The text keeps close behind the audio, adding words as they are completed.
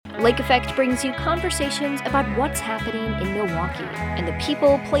Lake Effect brings you conversations about what's happening in Milwaukee and the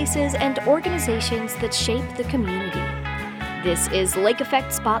people, places, and organizations that shape the community. This is Lake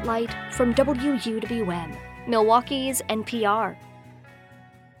Effect Spotlight from WUWM, Milwaukee's NPR.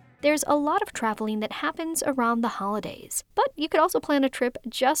 There's a lot of traveling that happens around the holidays, but you could also plan a trip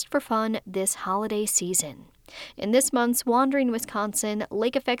just for fun this holiday season. In this month's Wandering Wisconsin,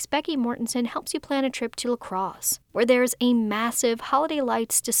 Lake Effect's Becky Mortensen helps you plan a trip to La Crosse, where there's a massive holiday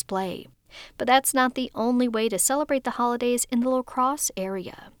lights display. But that's not the only way to celebrate the holidays in the La Crosse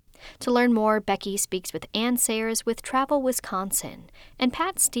area. To learn more, Becky speaks with Ann Sayers with Travel Wisconsin and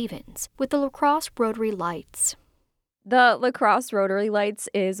Pat Stevens with the La Crosse Rotary Lights. The La Crosse Rotary Lights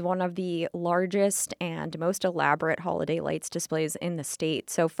is one of the largest and most elaborate holiday lights displays in the state.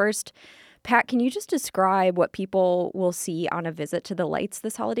 So first, Pat, can you just describe what people will see on a visit to the lights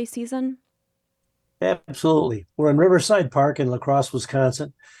this holiday season? Absolutely. We're in Riverside Park in La Crosse,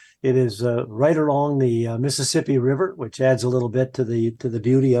 Wisconsin. It is right along the Mississippi River, which adds a little bit to the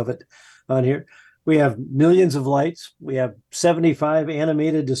beauty of it on here. We have millions of lights. We have 75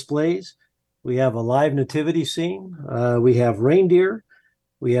 animated displays. We have a live nativity scene. We have reindeer.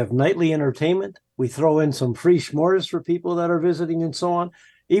 We have nightly entertainment. We throw in some free s'mores for people that are visiting and so on.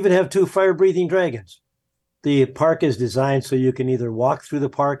 Even have 2 fire-breathing dragons. The park is designed so you can either walk through the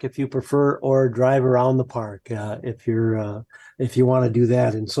park if you prefer, or drive around the park if you want to do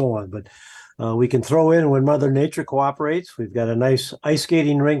that and so on. But we can throw in when Mother Nature cooperates. We've got a nice ice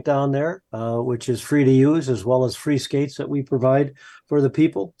skating rink down there, which is free to use, as well as free skates that we provide for the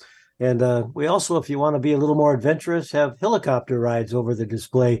people. And we also, if you want to be a little more adventurous, have helicopter rides over the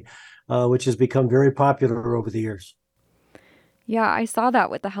display, which has become very popular over the years. Yeah, I saw that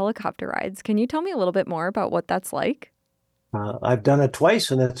with the helicopter rides. Can you tell me a little bit more about what that's like? I've done it twice,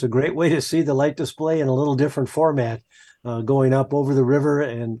 and it's a great way to see the light display in a little different format, going up over the river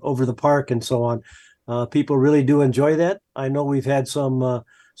and over the park and so on. People really do enjoy that. I know we've had some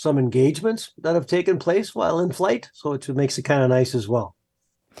engagements that have taken place while in flight, so it makes it kind of nice as well.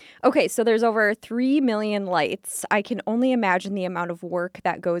 Okay, so there's over 3 million lights. I can only imagine the amount of work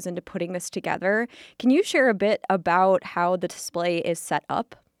that goes into putting this together. Can you share a bit about how the display is set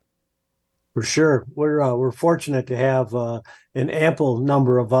up? For sure. We're fortunate to have an ample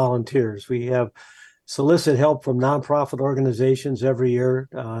number of volunteers. We have solicit help from nonprofit organizations every year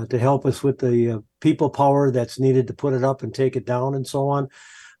to help us with the people power that's needed to put it up and take it down and so on.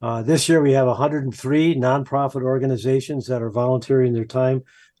 This year we have 103 nonprofit organizations that are volunteering their time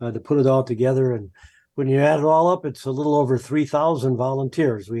to put it all together. And when you add it all up, it's a little over 3,000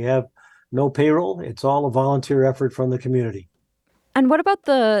 volunteers. We have no payroll. It's all a volunteer effort from the community. And what about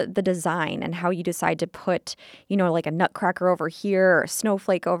the design and how you decide to put, like a nutcracker over here or a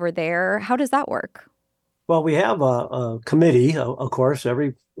snowflake over there? How does that work? Well, we have a committee, of course.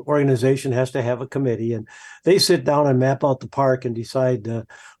 Every organization has to have a committee, and they sit down and map out the park and decide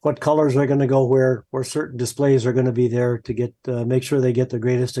what colors are going to go where certain displays are going to be there to get make sure they get the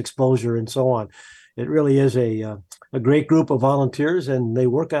greatest exposure and so on. It really is a great group of volunteers, and they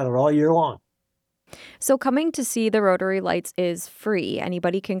work on it all year long. So coming to see the Rotary Lights is free.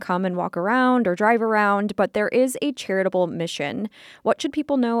 Anybody can come and walk around or drive around, but there is a charitable mission. What should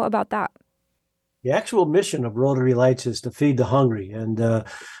people know about that? The actual mission of Rotary Lights is to feed the hungry. And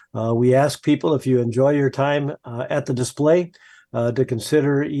we ask people, if you enjoy your time at the display, to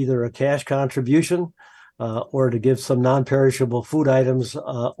consider either a cash contribution or to give some non-perishable food items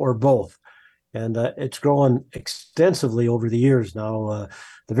or both. And it's grown extensively over the years now.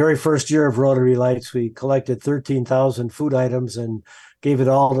 The very first year of Rotary Lights, we collected 13,000 food items and gave it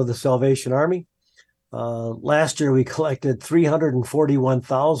all to the Salvation Army. Last year, we collected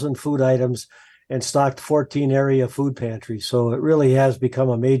 341,000 food items and stocked 14 area food pantries. So it really has become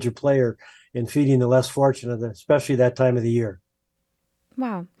a major player in feeding the less fortunate, especially that time of the year.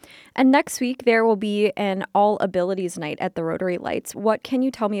 Wow. And next week, there will be an all abilities night at the Rotary Lights. What can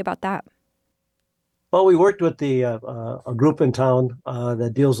you tell me about that? Well, we worked with a group in town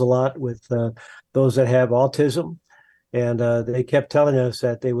that deals a lot with those that have autism. And they kept telling us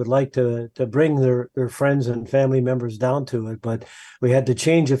that they would like to bring their friends and family members down to it, but we had to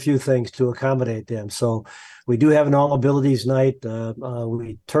change a few things to accommodate them. So we do have an all abilities night.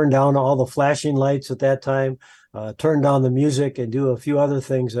 We turn down all the flashing lights at that time, turn down the music, and do a few other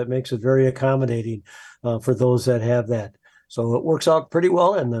things that makes it very accommodating for those that have that. So it works out pretty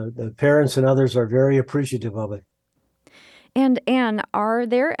well, and the parents and others are very appreciative of it. And Anne, are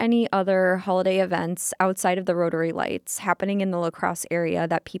there any other holiday events outside of the Rotary Lights happening in the La Crosse area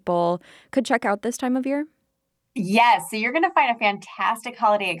that people could check out this time of year? Yes, so you're going to find a fantastic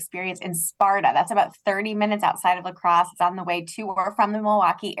holiday experience in Sparta. That's about 30 minutes outside of La Crosse. It's on the way to or from the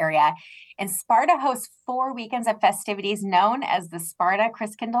Milwaukee area. And Sparta hosts 4 weekends of festivities known as the Sparta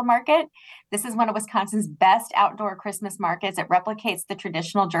Christkindl Market. This is one of Wisconsin's best outdoor Christmas markets. It replicates the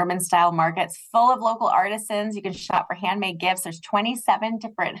traditional German style markets, full of local artisans. You can shop for handmade gifts. There's 27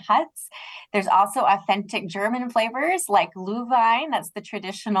 different huts. There's also authentic German flavors like Glühwein, that's the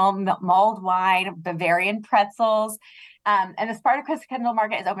traditional mulled wine, Bavarian pretzels. And the Sparta Christkindl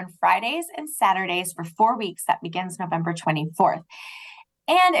Market is open Fridays and Saturdays for 4 weeks. That begins November 24th.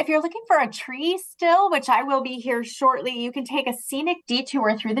 And if you're looking for a tree still, which I will be here shortly, you can take a scenic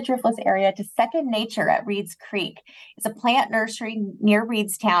detour through the Driftless area to Second Nature at Reeds Creek. It's a plant nursery near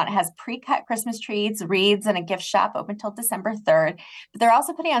Reedstown. It has pre-cut Christmas trees, wreaths, and a gift shop open till December 3rd. But they're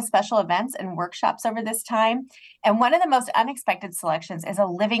also putting on special events and workshops over this time. And one of the most unexpected selections is a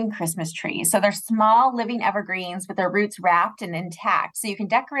living Christmas tree. So they're small living evergreens with their roots wrapped and intact. So you can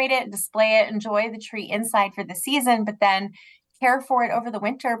decorate it, display it, enjoy the tree inside for the season, but then care for it over the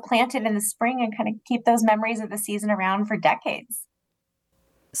winter, plant it in the spring, and kind of keep those memories of the season around for decades.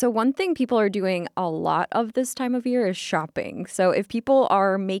 So one thing people are doing a lot of this time of year is shopping. So if people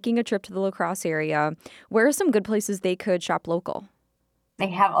are making a trip to the La Crosse area, where are some good places they could shop local? They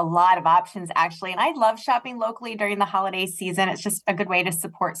have a lot of options, actually. And I love shopping locally during the holiday season. It's just a good way to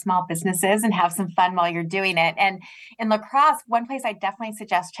support small businesses and have some fun while you're doing it. And in La Crosse, one place I definitely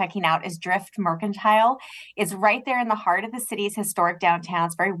suggest checking out is Drift Mercantile. It's right there in the heart of the city's historic downtown.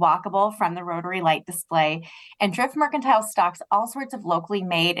 It's very walkable from the Rotary Light display. And Drift Mercantile stocks all sorts of locally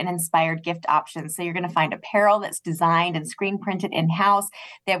made and inspired gift options. So you're going to find apparel that's designed and screen printed in-house.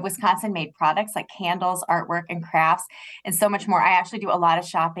 They have Wisconsin-made products like candles, artwork, and crafts, and so much more. I actually do a lot of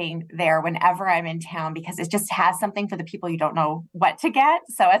shopping there whenever I'm in town because it just has something for the people you don't know what to get.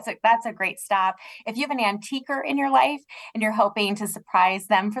 So that's a great stop. If you have an antiquer in your life and you're hoping to surprise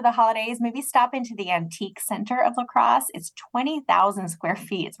them for the holidays, maybe stop into the Antique Center of La Crosse. It's 20,000 square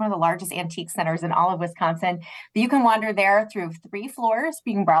feet. It's one of the largest antique centers in all of Wisconsin. But you can wander there through 3 floors.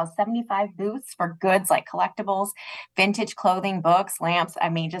 You can browse 75 booths for goods like collectibles, vintage clothing, books, lamps. I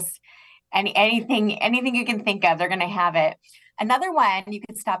mean, just anything you can think of, they're going to have it. Another one you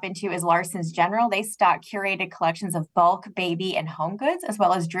could stop into is Larson's General. They stock curated collections of bulk, baby, and home goods, as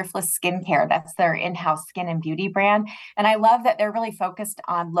well as Driftless Skincare. That's their in-house skin and beauty brand. And I love that they're really focused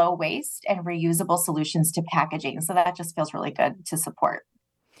on low waste and reusable solutions to packaging. So that just feels really good to support.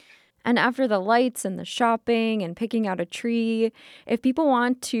 And after the lights and the shopping and picking out a tree, if people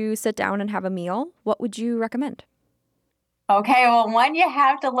want to sit down and have a meal, what would you recommend? Okay, well, one you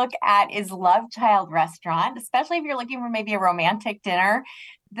have to look at is Love Child Restaurant, especially if you're looking for maybe a romantic dinner.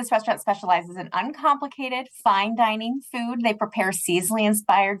 This restaurant specializes in uncomplicated, fine dining food. They prepare seasonally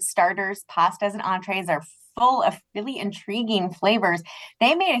inspired starters, pastas, and entrees are full of really intriguing flavors.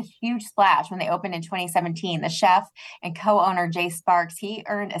 They made a huge splash when they opened in 2017. The chef and co-owner Jay Sparks, he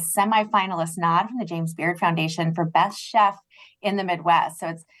earned a semifinalist nod from the James Beard Foundation for Best Chef in the Midwest. So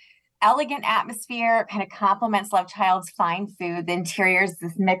it's elegant atmosphere, kind of complements Love Child's fine food. The interior is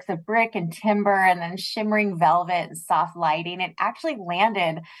this mix of brick and timber and then shimmering velvet and soft lighting. It actually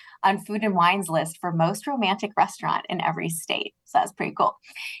landed on Food and Wine's list for most romantic restaurant in every state. So that's pretty cool.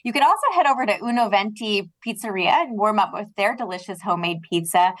 You could also head over to Uno Venti Pizzeria and warm up with their delicious homemade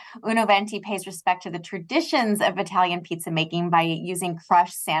pizza. Uno Venti pays respect to the traditions of Italian pizza making by using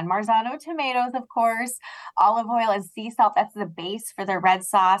crushed San Marzano tomatoes, of course, olive oil and sea salt. That's the base for their red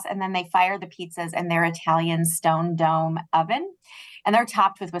sauce. And then they fire the pizzas in their Italian stone dome oven. And they're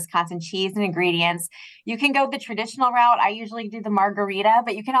topped with Wisconsin cheese and ingredients. You can go the traditional route. I usually do the margarita,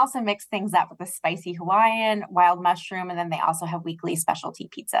 but you can also mix things up with the spicy Hawaiian, wild mushroom, and then they also have weekly specialty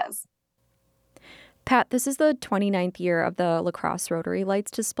pizzas. Pat, this is the 29th year of the La Crosse Rotary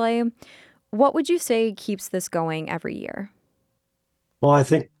Lights display. What would you say keeps this going every year? Well, I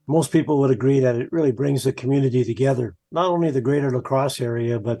think most people would agree that it really brings the community together, not only the greater La Crosse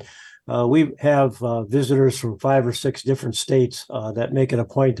area, but we have visitors from 5 or 6 different states that make it a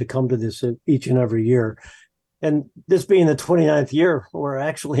point to come to this each and every year. And this being the 29th year, we're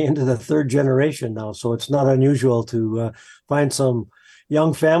actually into the 3rd generation now. So it's not unusual to find some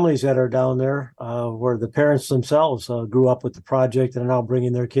young families that are down there where the parents themselves grew up with the project and are now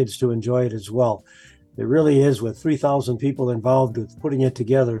bringing their kids to enjoy it as well. It really is, with 3,000 people involved with putting it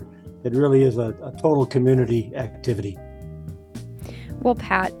together, it really is a total community activity. Well,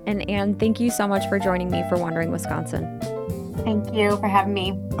 Pat and Ann, thank you so much for joining me for Wandering Wisconsin. Thank you for having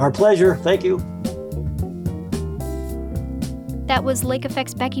me. Our pleasure. Thank you. That was Lake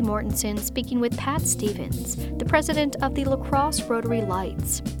Effect's Becky Mortensen speaking with Pat Stevens, the president of the La Crosse Rotary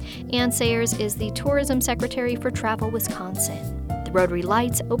Lights. Ann Sayers is the tourism secretary for Travel Wisconsin. The Rotary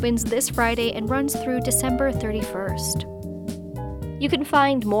Lights opens this Friday and runs through December 31st. You can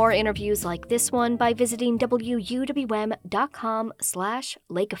find more interviews like this one by visiting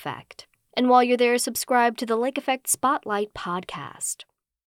wuwm.com/lakeeffect. And while you're there, subscribe to the Lake Effect Spotlight podcast.